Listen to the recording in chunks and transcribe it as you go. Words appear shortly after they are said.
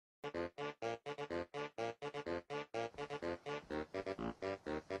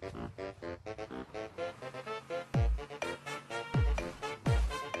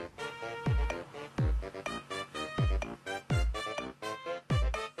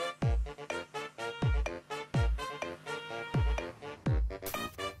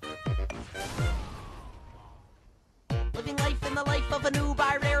in the life of a noob,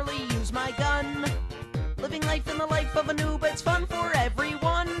 I rarely use my gun. Living life in the life of a noob, it's fun for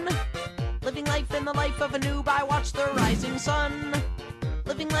everyone. Living life in the life of a noob, I watch the rising sun.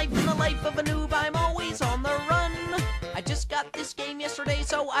 Living life in the life of a noob, I'm always on the run. I just got this game yesterday,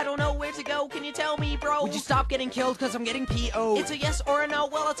 so I don't know where to go. Can you tell me, bro? Would you stop getting killed, cause I'm getting PO'd? It's a yes or a no,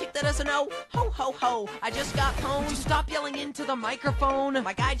 well I'll take that as a no. Ho ho ho, I just got pwned. Would you stop yelling into the microphone?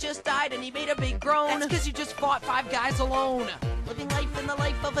 My guy just died and he made a big groan. That's cause you just fought 5 guys alone. Living life in the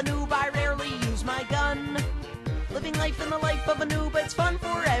life of a noob, I rarely use my gun. Living life in the life of a noob, it's fun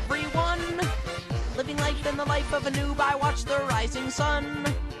for everyone. Living life in the life of a noob, I watch the rising sun.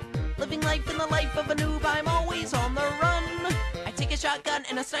 Living life in the life of a noob, I'm always on the run. I take a shotgun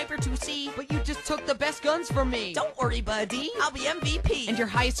and a sniper to see. But you just took the best guns from me. Don't worry, buddy, I'll be MVP. And your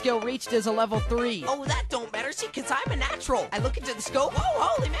highest skill reached is a level 3. Oh, that don't matter, see, cause I'm a natural. I look into the scope,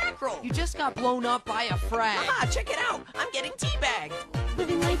 oh, holy mackerel. You just got blown up by a frag. Haha, check it out, I'm getting teabagged.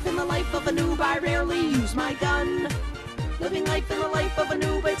 Living life in the life of a noob, I rarely use my gun. Living life in the life of a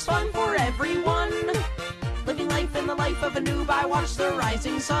noob, it's fun for everyone. Living life in the life of a noob, I watch the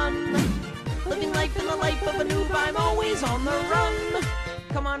rising sun. Living life in the life of a noob, I'm always on the run.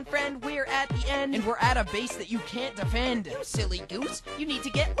 Come on, friend, we're at the end. And we're at a base that you can't defend. You silly goose, you need to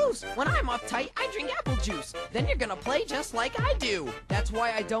get loose. When I'm uptight, I drink apple juice. Then you're gonna play just like I do. That's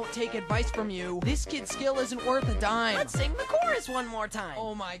why I don't take advice from you. This kid's skill isn't worth a dime. Let's sing the chorus one more time.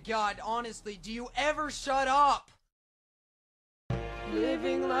 Oh my god, honestly, do you ever shut up?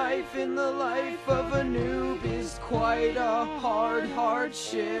 Living life in the life of a noob is quite a hard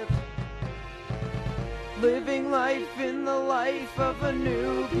hardship. Living life in the life of a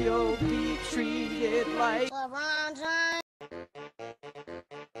noob, you'll be treated like LeBron James.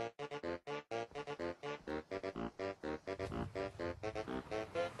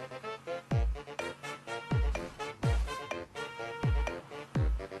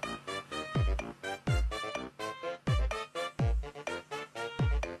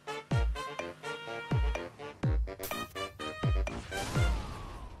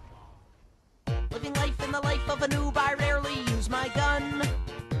 Living life in the life of a noob, I rarely use my gun.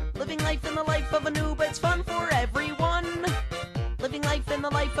 Living life in the life of a noob, it's fun for everyone. Living life in the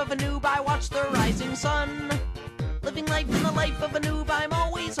life of a noob, I watch the rising sun. Living life in the life of a noob, I'm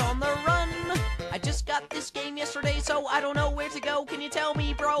always on the run. I just got this game yesterday, so I don't know where to go. Can you tell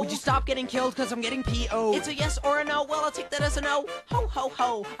me, bro? Would you stop getting killed, cause I'm getting PO'd? It's a yes or a no, well I'll take that as a no. Ho ho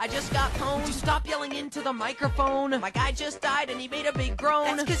ho, I just got pwned. Would you stop yelling into the microphone? My guy just died and he made a big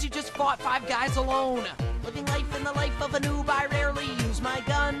groan. That's cause you just fought 5 guys alone. Living life in the life of a noob, I rarely use my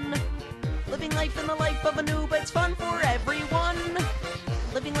gun. Living life in the life of a noob, it's fun for everyone.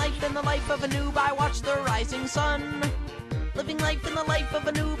 Living life in the life of a noob, I watch the rising sun. Living life in the life of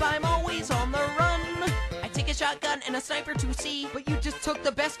a noob, I'm always on the run. I take a shotgun and a sniper to see. But you just took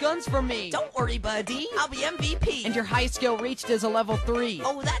the best guns from me. Don't worry, buddy, I'll be MVP. And your highest skill reached is a level 3.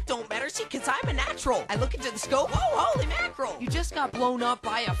 Oh, that don't matter, see, cause I'm a natural. I look into the scope, oh, holy mackerel. You just got blown up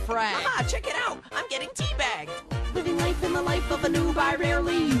by a frag. Haha, check it out, I'm getting teabagged. Living life in the life of a noob, I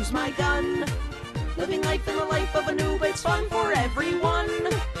rarely use my gun. Living life in the life of a noob, it's fun for everyone.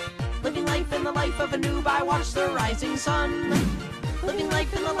 Living life in the life of a noob, I watch the rising sun. Living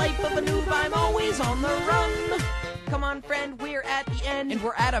life in the life of a noob, I'm always on the run. Come on, friend, we're at the end. And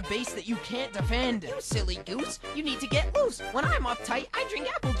we're at a base that you can't defend. You silly goose, you need to get loose. When I'm uptight, I drink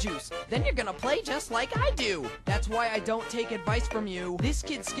apple juice. Then you're gonna play just like I do. That's why I don't take advice from you. This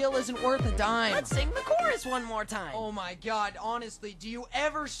kid's skill isn't worth a dime. Let's sing the chorus one more time. Oh my god, honestly, do you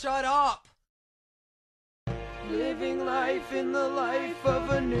ever shut up? Living life in the life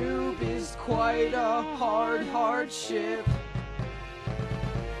of a noob is quite a hard hardship.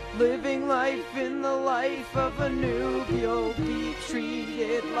 Living life in the life of a noob, you'll be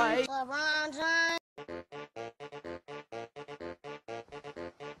treated like LeBron James.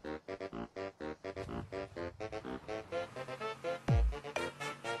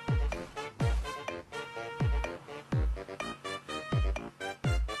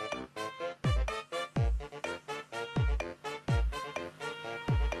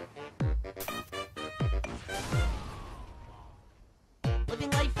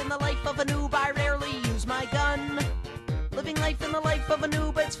 Living life in the life of a noob, I rarely use my gun. Living life in the life of a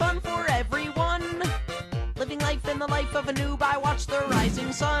noob, it's fun for everyone. Living life in the life of a noob, I watch the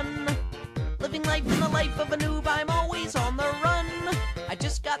rising sun. Living life in the life of a noob, I'm always on the run. I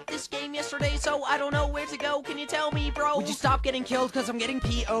just got this game yesterday, so I don't know where to go. Can you tell me, bro? Would you stop getting killed, cause I'm getting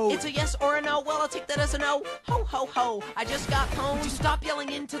PO'd? It's a yes or a no, well I'll take that as a no. Ho ho ho, I just got pwned. Would you stop yelling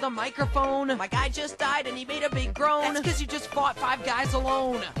into the microphone? My guy just died and he made a big groan. That's cause you just fought 5 guys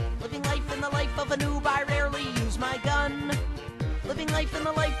alone. Living life in the life of a noob, I rarely use my gun. Living life in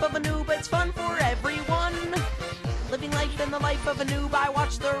the life of a noob, it's fun for everyone. Living life in the life of a noob, I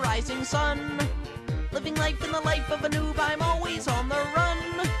watch the rising sun. Living life in the life of a noob, I'm always on the run.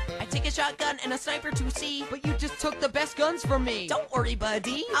 I take a shotgun and a sniper to see, But you just took the best guns from me. don't worry,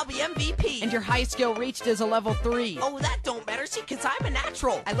 buddy, I'll be MVP. And your highest skill reached is a level 3. Oh, that don't matter, see, cause I'm a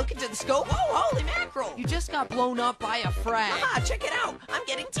natural. I look into the scope, oh, holy mackerel. You just got blown up by a frag. Haha, check it out, I'm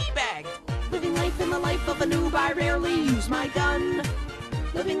getting teabagged. Living life in the life of a noob, I rarely use my gun.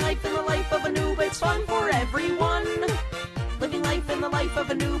 Living life in the life of a noob, it's fun for everyone. Living life in the life of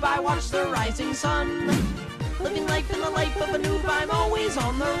a noob, I watch the rising sun. Living life in the life of a noob, I'm always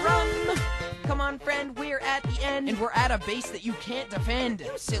on the run. Come on, friend, we're at the end. And we're at a base that you can't defend.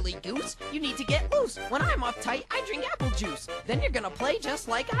 You silly goose, you need to get loose. When I'm uptight, I drink apple juice. Then you're gonna play just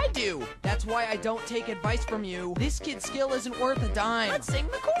like I do. That's why I don't take advice from you. This kid's skill isn't worth a dime. Let's sing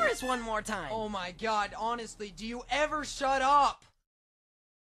the chorus one more time. Oh my god, honestly, do you ever shut up?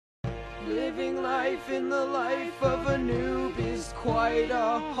 Living life in the life of a noob is quite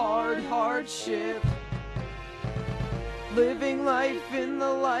a hard hardship. Living life in the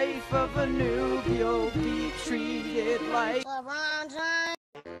life of a noob, you'll be treated like LeBron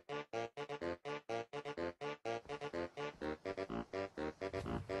James.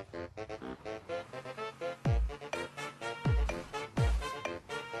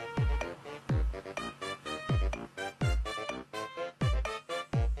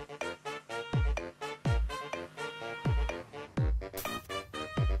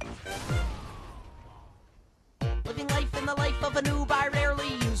 Living life in the life of a noob, I rarely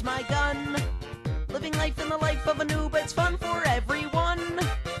use my gun. Living life in the life of a noob, it's fun for everyone.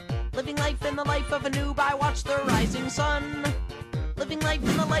 Living life in the life of a noob, I watch the rising sun. Living life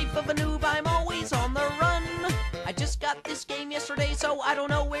in the life of a noob, I'm always on the run. I just got this game yesterday, so I don't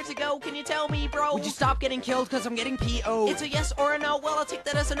know where to go. Can you tell me, bro? Would you stop getting killed cause I'm getting PO'd? It's a yes or a no, well I'll take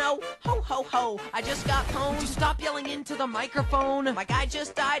that as a no. Ho ho ho, I just got pwned. Would you stop yelling into the microphone? My guy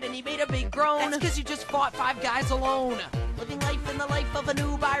just died and he made a big groan. That's cause you just fought 5 guys alone. Living life in the life of a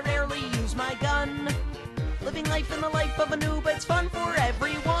noob, I rarely use my gun. Living life in the life of a noob, it's fun for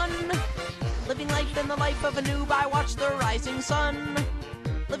everyone. Living life in the life of a noob, I watch the rising sun.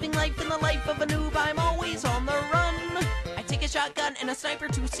 Living life in the life of a noob, I'm always on the run. I take a shotgun and a sniper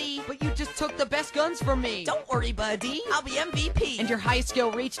to see, But you just took the best guns from me. don't worry, buddy, I'll be MVP. And your highest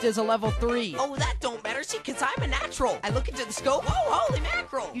skill reached is a level 3. Oh, that don't matter, see, cause I'm a natural. I look into the scope, oh, holy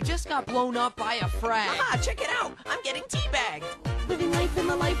mackerel. You just got blown up by a frag. Haha, check it out, I'm getting teabagged. Living life in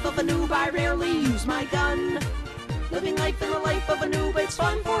the life of a noob, I rarely use my gun. Living life in the life of a noob, it's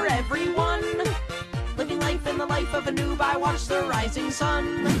fun for everyone. Living life in the life of a noob, I watch the rising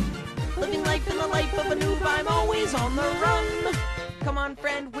sun. Living life in the life of a noob, I'm always on the run. Come on,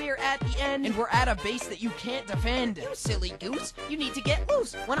 friend, we're at the end. And we're at a base that you can't defend. You silly goose, you need to get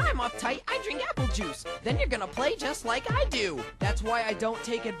loose. When I'm uptight, I drink apple juice. Then you're gonna play just like I do. That's why I don't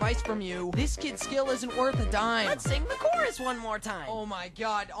take advice from you. This kid's skill isn't worth a dime. Let's sing the chorus one more time. Oh my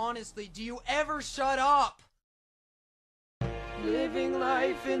god, honestly, do you ever shut up? Living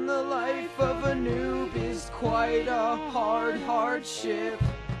life in the life of a noob is quite a hard hardship.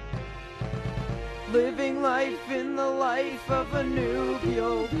 Living life in the life of a noob,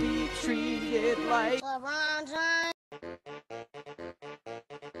 you'll be treated like LeBron James.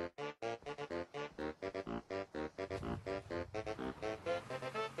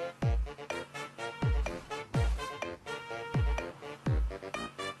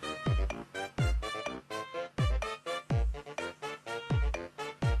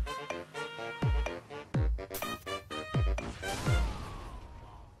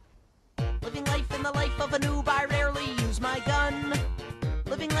 Living life in the life of a noob, I rarely use my gun.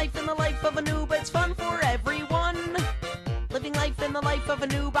 Living life in the life of a noob, it's fun for everyone. Living life in the life of a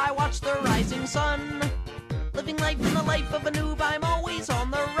noob, I watch the rising sun. Living life in the life of a noob, I'm always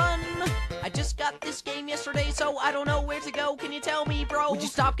on the run. I just got this game yesterday, so I don't know where to go. Can you tell me, bro? Would you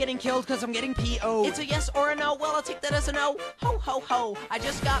stop getting killed cause I'm getting PO'd? It's a yes or a no, well I'll take that as a no. Ho ho ho, I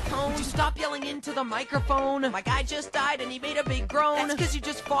just got Would pwned. you stop yelling into the microphone? My guy just died and he made a big groan. That's cause you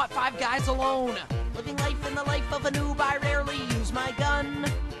just fought 5 guys alone. Living life in the life of a noob, I rarely use my gun.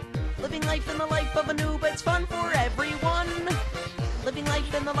 Living life in the life of a noob, it's fun for everyone. Living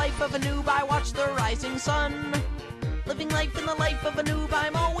life in the life of a noob, I watch the rising sun. Living life in the life of a noob,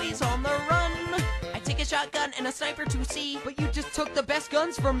 I'm always on the run. I take a shotgun and a sniper to see, But you just took the best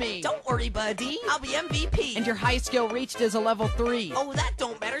guns from me. don't worry, buddy, I'll be MVP. And your highest skill reached is a level 3. Oh, that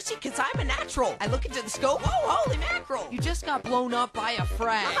don't matter, see, cause I'm a natural. I look into the scope, oh, holy mackerel. You just got blown up by a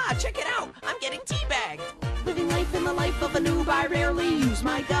frag. Haha, check it out, I'm getting teabagged. Living life in the life of a noob, I rarely use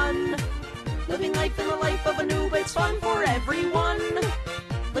my gun. Living life in the life of a noob, it's fun for everyone.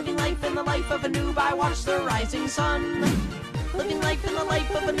 Living life in the life of a noob, I watch the rising sun. Living life in the life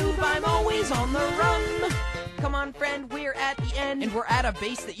of a noob, I'm always on the run. Come on, friend, we're at the end, and we're at a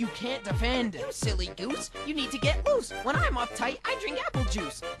base that you can't defend. You silly goose, you need to get loose. When I'm uptight, I drink apple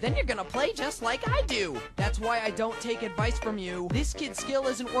juice. Then you're gonna play just like I do. That's why I don't take advice from you. This kid's skill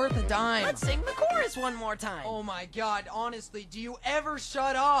isn't worth a dime. Let's sing the chorus one more time. Oh my god, honestly, do you ever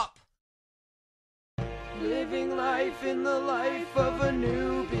shut up? Living life in the life of a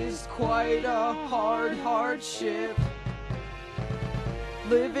noob is quite a hard hardship.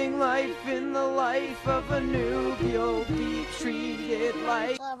 Living life in the life of a noob, you'll be treated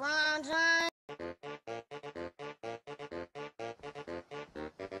like LeBron James.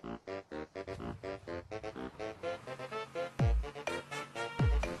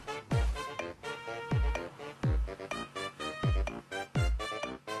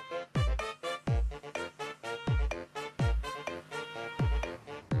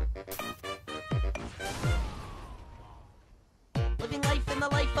 Living life in the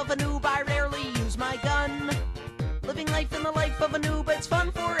life of a noob, I rarely use my gun. Living life in the life of a noob, it's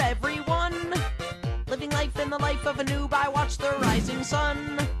fun for everyone. Living life in the life of a noob, I watch the rising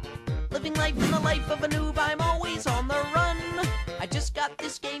sun. Living life in the life of a noob, I'm always on the run. I just got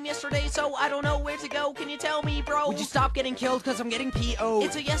this game yesterday, so I don't know where to go. Can you tell me, bro? Would you stop getting killed, cause I'm getting P.O.'d?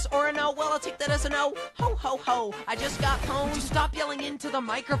 It's a yes or a no, well I'll take that as a no. Ho ho ho, I just got pwned. Would you stop yelling into the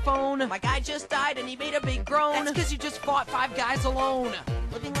microphone? My guy just died and he made a big groan. That's cause you just fought 5 guys alone.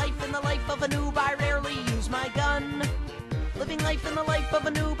 Living life in the life of a noob, I rarely use my gun. Living life in the life of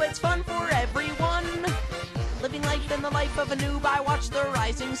a noob, it's fun for everyone. Living life in the life of a noob, I watch the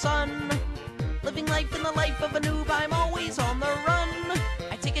rising sun. Living life in the life of a noob, I'm always on the run.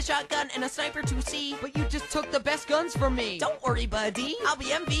 I take a shotgun and a sniper to see, but you just took the best guns from me. Don't worry, buddy, I'll be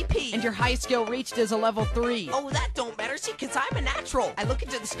MVP. And your highest skill reached is a level 3. Oh, that don't matter, see, cause I'm a natural. I look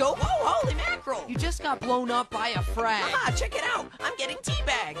into the scope, oh, holy mackerel. You just got blown up by a frag. Haha, check it out, I'm getting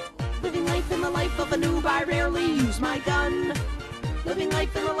teabagged. Living life in the life of a noob, I rarely use my gun. Living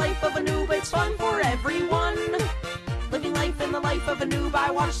life in the life of a noob, it's fun for everyone. Living life in the life of a noob,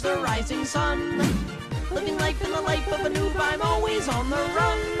 I watch the rising sun. Living life in the life of a noob, I'm always on the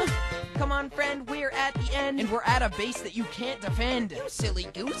run. Come on, friend, we're at the end, and we're at a base that you can't defend. You silly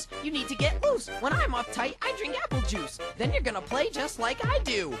goose, you need to get loose. When I'm uptight, I drink apple juice. Then you're gonna play just like I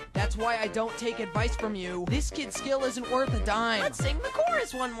do. That's why I don't take advice from you. This kid's skill isn't worth a dime. Let's sing the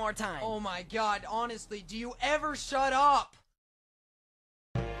chorus one more time. Oh my god, honestly, do you ever shut up?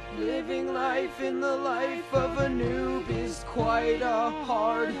 Living life in the life of a noob is quite a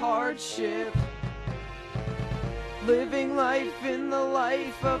hard hardship. Living life in the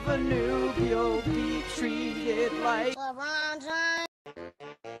life of a noob, you'll be treated like LeBron James.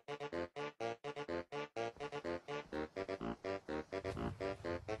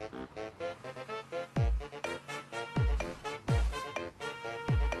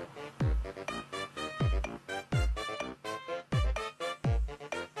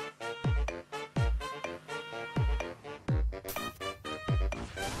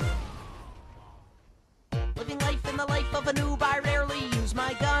 Living life in the life of a noob, I rarely use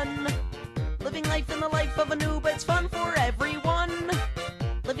my gun. Living life in the life of a noob, it's fun for everyone.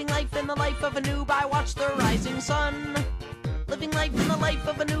 Living life in the life of a noob, I watch the rising sun. Living life in the life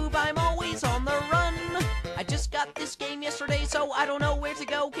of a noob, I'm always on the run. I just got this game yesterday, so I don't know where to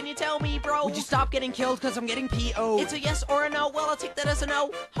go. Can you tell me, bro? Would you stop getting killed, cause I'm getting P.O.'d? It's a yes or a no, well I'll take that as a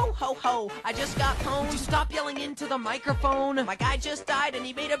no. Ho ho ho, I just got pwned. Would you stop yelling into the microphone? My guy just died and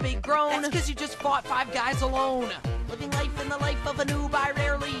he made a big groan. That's cause you just fought 5 guys alone. Living life in the life of a noob, I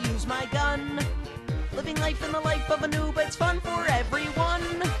rarely use my gun. Living life in the life of a noob, it's fun for everyone.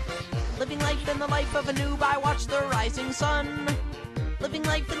 Living life in the life of a noob, I watch the rising sun. Living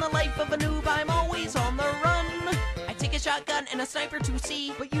life in the life of a noob, I'm always on the run. I take a shotgun and a sniper to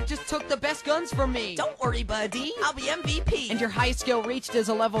see, but you just took the best guns from me. Don't worry, buddy, I'll be MVP. And your highest skill reached is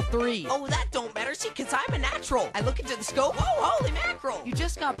a level 3. Oh, that don't matter, see, cause I'm a natural. I look into the scope, oh, holy mackerel. You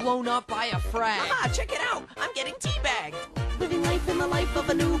just got blown up by a frag. Haha, check it out, I'm getting teabagged. Living life in the life of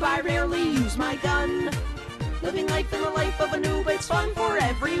a noob, I rarely use my gun. Living life in the life of a noob, it's fun for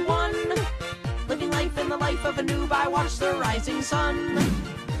everyone. Living life in the life of a noob, I watch the rising sun.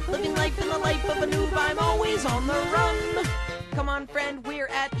 Living life in the life of a noob, I'm always on the run. Come on, friend, we're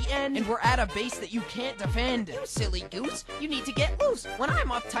at the end, and we're at a base that you can't defend. You silly goose, you need to get loose. When I'm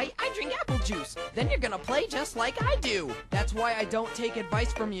uptight, I drink apple juice. Then you're gonna play just like I do. That's why I don't take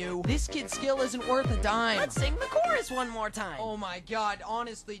advice from you. This kid's skill isn't worth a dime. Let's sing the chorus one more time. Oh my god,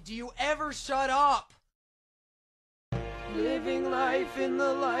 honestly, do you ever shut up? Living life in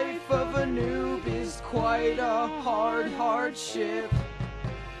the life of a noob is quite a hard hardship.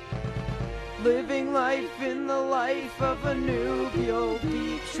 Living life in the life of a noob, you'll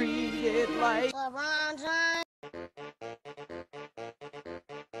be treated like LeBron James.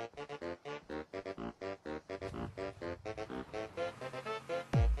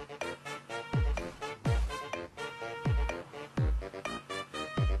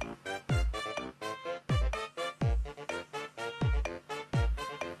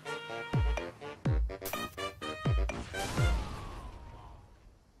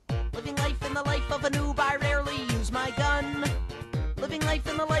 Living life in the life of a noob, I rarely use my gun. Living life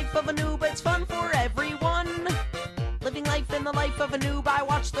in the life of a noob, it's fun for everyone. Living life in the life of a noob, I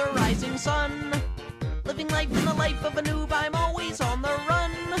watch the rising sun. Living life in the life of a noob, I'm always on the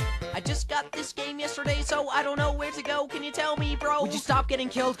run. I just got this game yesterday, so I don't know where to go. Can you tell me, bro? Would you stop getting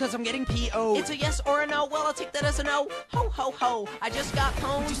killed cause I'm getting P.O.'d? It's a yes or a no, well I'll take that as a no. Ho ho ho, I just got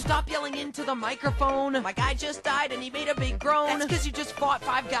pwned. Would you stop yelling into the microphone? My guy just died and he made a big groan. That's cause you just fought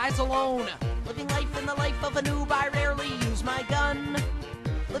 5 guys alone. Living life in the life of a noob, I rarely use my gun.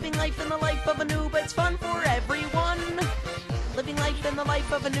 Living life in the life of a noob, it's fun for everyone. Living life in the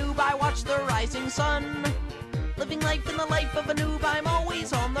life of a noob, I watch the rising sun. Living life in the life of a noob, I'm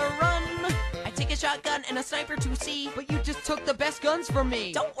always on the run. I take a shotgun and a sniper to see, But you just took the best guns from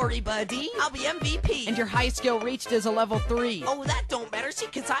me. don't worry buddy, I'll be MVP. And your highest skill reached is a level 3. Oh, that don't matter, see,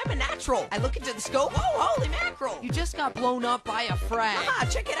 cause I'm a natural. I look into the scope, oh, holy mackerel. You just got blown up by a frag. Haha,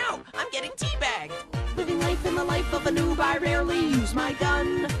 check it out, I'm getting teabagged. Living life in the life of a noob, I rarely use my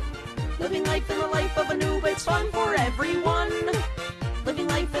gun. Living life in the life of a noob, it's fun for everyone. Living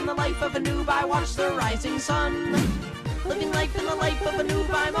life in the life of a noob, I watch the rising sun. Living life in the life of a noob,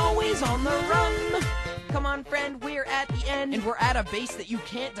 I'm always on the run. Come on, friend, we're at the end, and we're at a base that you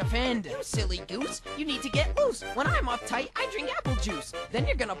can't defend. You silly goose, you need to get loose. When I'm uptight, I drink apple juice. Then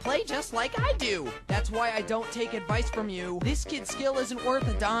you're gonna play just like I do. That's why I don't take advice from you. This kid's skill isn't worth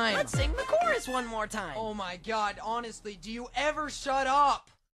a dime. Let's sing the chorus one more time. Oh my god, honestly, do you ever shut up?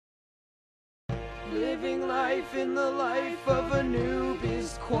 Living life in the life of a noob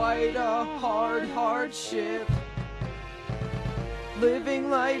is quite a hard hardship. Living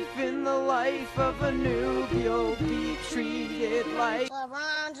life in the life of a noob, you'll be treated like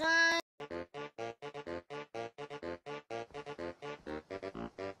LeBron James.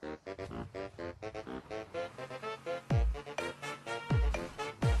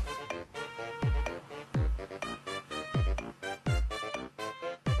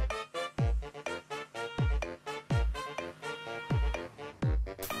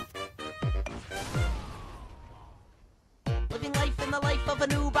 Living life in the life of a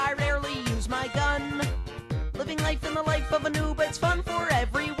noob, I rarely use my gun. Living life in the life of a noob, it's fun for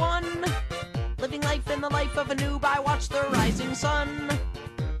everyone. Living life in the life of a noob, I watch the rising sun.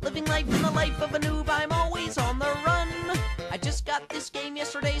 Living life in the life of a noob, I'm always on the run. I just got this game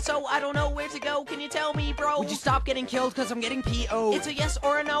yesterday, so I don't know where to go. Can you tell me, bro? Would you stop getting killed cause I'm getting P.O.'d? It's a yes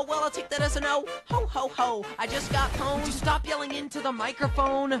or a no, well I'll take that as a no. Ho ho ho, I just got Would pwned. you stop yelling into the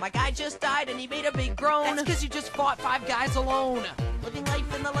microphone? My guy just died and he made a big groan. That's cause you just fought 5 guys alone. Living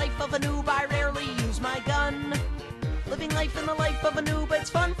life in the life of a noob, I rarely use my gun. Living life in the life of a noob, it's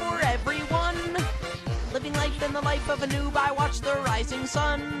fun for everyone. Living life in the life of a noob, I watch the rising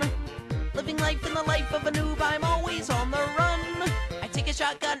sun. Living life in the life of a noob, I'm always on the run. I take a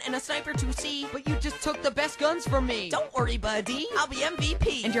shotgun and a sniper to see, But you just took the best guns from me. don't worry buddy, I'll be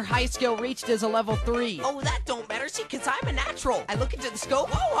MVP. And your highest skill reached is a level 3. Oh, that don't matter, see, cause I'm a natural. I look into the scope,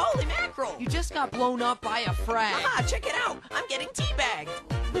 oh, holy mackerel. You just got blown up by a frag. Haha, check it out, I'm getting teabagged.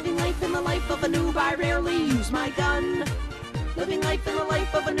 Living life in the life of a noob, I rarely use my gun. Living life in the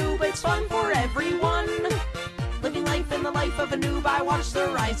life of a noob, it's fun for everyone. Living life in the life of a noob, I watch the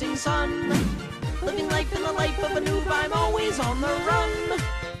rising sun. Living life in the life of a noob, I'm always on the run.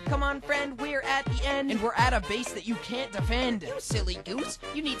 Come on, friend, we're at the end, and we're at a base that you can't defend. You silly goose,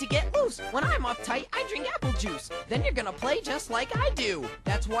 you need to get loose. When I'm uptight, I drink apple juice. Then you're gonna play just like I do.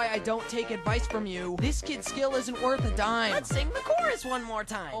 That's why I don't take advice from you. This kid's skill isn't worth a dime. Let's sing the chorus one more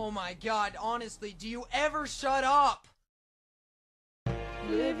time. Oh my god, honestly, do you ever shut up?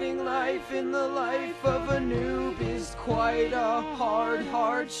 Living life in the life of a noob is quite a hard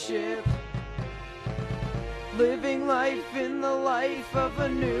hardship. Living life in the life of a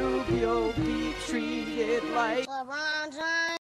noob, you'll be treated like LeBron James.